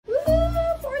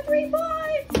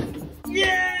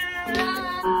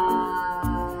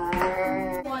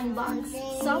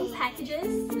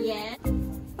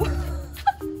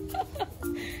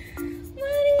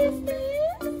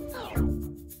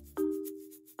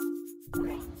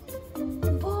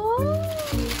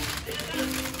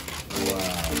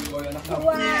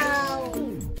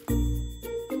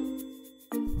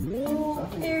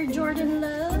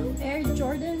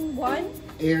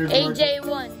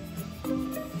AJ1.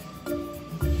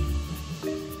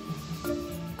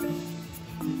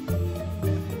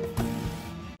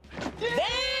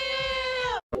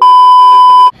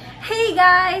 Hey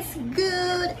guys,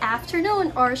 good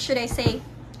afternoon, or should I say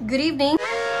good evening.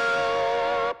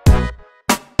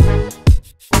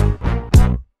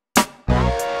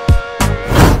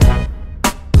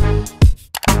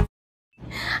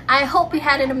 I hope you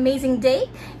had an amazing day.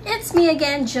 It's me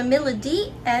again, Jamila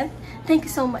D, and thank you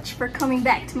so much for coming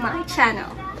back to my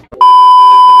channel.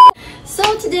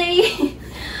 So today,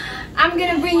 I'm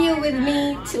gonna bring you with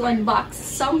me to unbox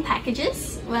some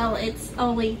packages. Well, it's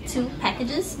only 2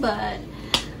 packages, but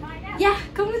yeah,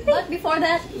 come with me. But before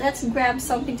that, let's grab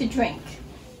something to drink.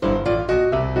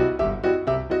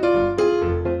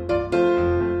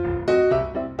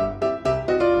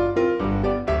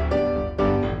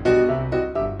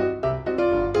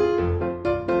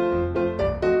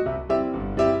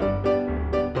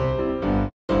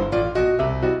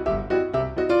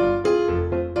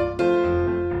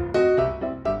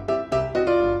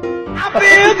 I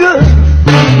feel good.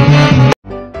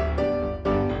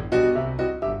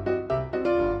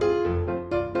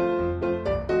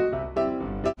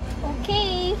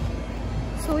 Okay,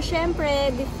 so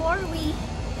syempre, before we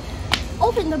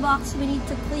open the box, we need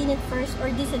to clean it first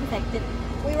or disinfect it.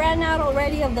 We ran out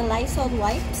already of the Lysol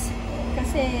wipes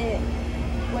kasi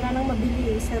wala nang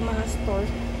mabili sa mga store.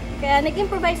 Kaya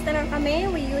nag-improvise na lang kami.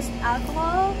 We used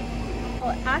alcohol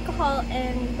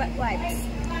and wet wipes.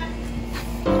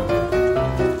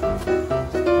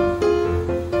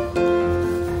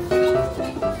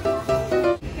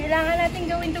 Kailangan natin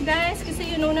gawin to, guys, kasi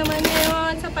you know naman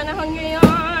ngayon sa panahon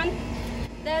ngayon,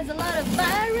 there's a lot of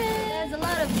virus, there's a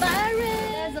lot of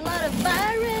virus, there's a lot of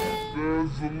virus,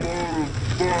 there's a lot of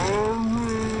virus.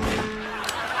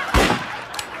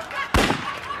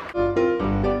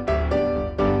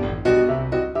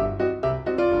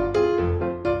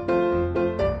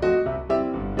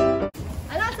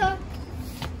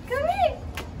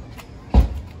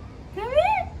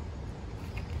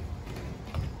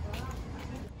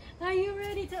 Are you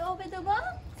ready to open the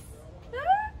box? Huh?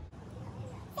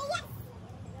 Say yes!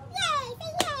 Yay!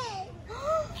 Say yay!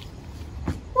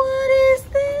 What is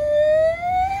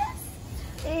this?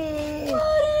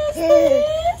 What is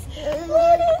this?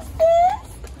 What is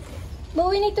this? But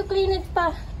we need to clean it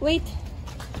pa. Wait.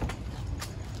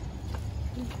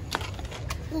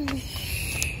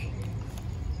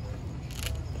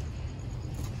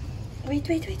 Wait.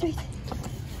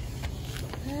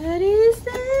 What is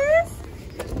this?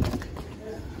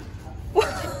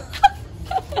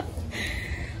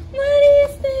 What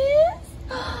is this?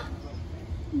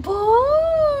 Ball!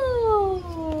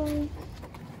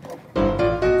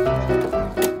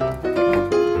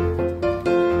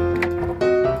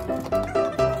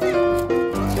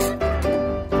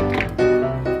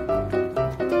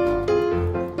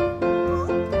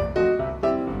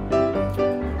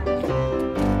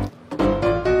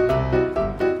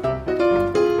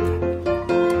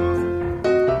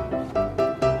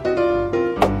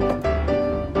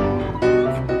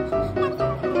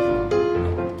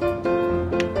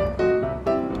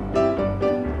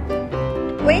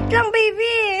 Wait lang,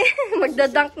 baby!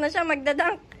 Magdadunk na siya,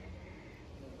 magdadunk.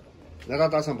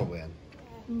 Natataasan pa ba yan?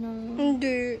 No.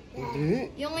 Hindi.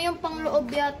 Hindi. Yung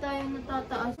pangloob yata yung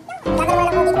natataas.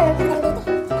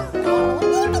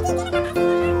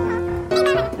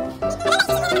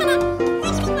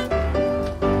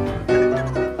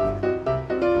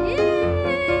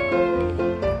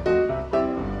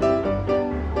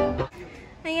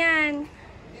 Ayan.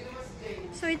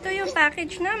 So, ito yung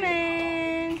package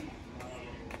namin.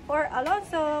 For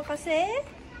Alonso, kasi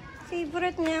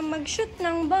favorite niya mag-shoot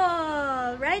ng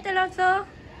ball. Right, Alonso?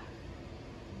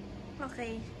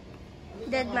 Okay.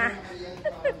 Dead ma.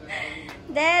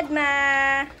 Dead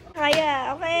ma.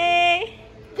 Kaya, okay.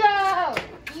 Go!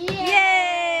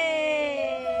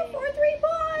 Yay! 4 3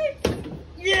 points!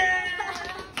 Yeah!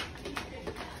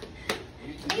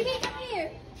 Baby, come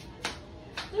here.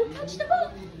 Catch the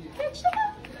ball! Catch the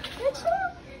ball! Catch the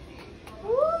ball!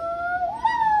 Woo!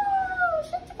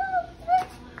 Shoot the ball!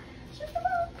 Shoot the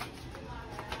ball!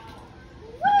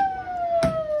 Woo!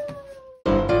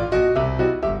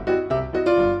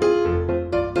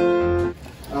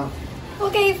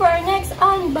 Okay, for our next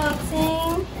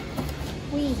unboxing,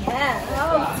 we have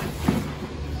a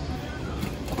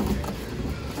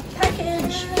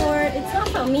package for, it's not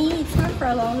for me, it's not for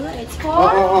Alonso, it's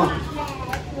for...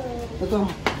 Ito.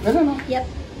 Ganun, no? Yep.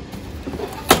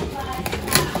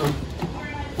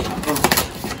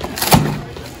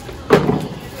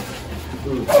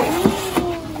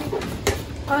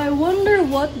 I wonder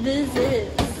what this is.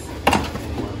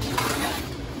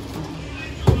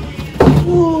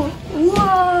 Let's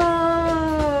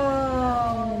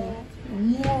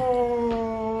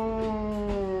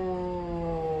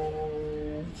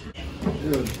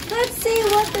see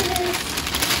what it is.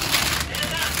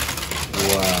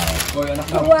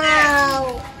 Wow.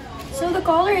 Wow. So the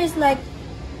color is like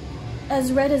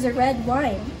as red as a red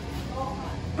wine.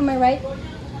 Am I right?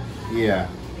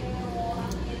 Yeah.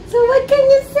 So what can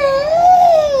you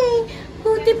say?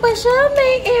 Buti pa siya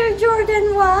may Air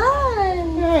Jordan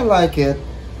 1. Yeah, I like it.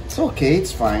 It's okay.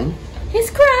 It's fine. He's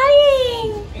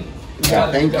crying. Yeah,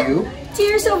 thank you.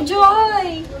 Tears of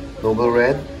joy. Double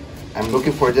red. I'm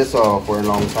looking for this for a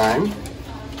long time.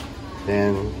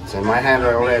 Then it's in my hand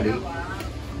already.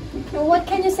 And what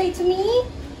can you say to me?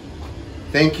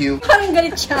 Thank you. Parang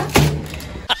galit siya.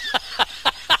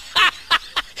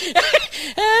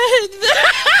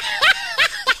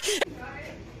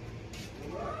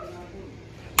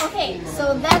 Okay,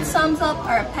 so that sums up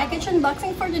our package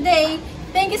unboxing for today.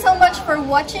 Thank you so much for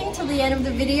watching till the end of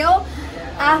the video.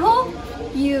 I hope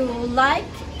you like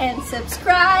and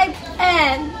subscribe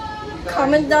and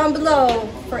comment down below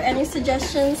for any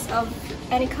suggestions of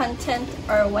any content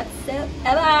or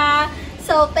whatsoever.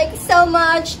 So thank you so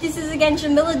much. This is again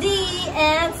Jamila D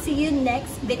and see you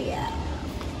next video.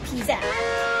 Peace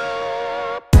out.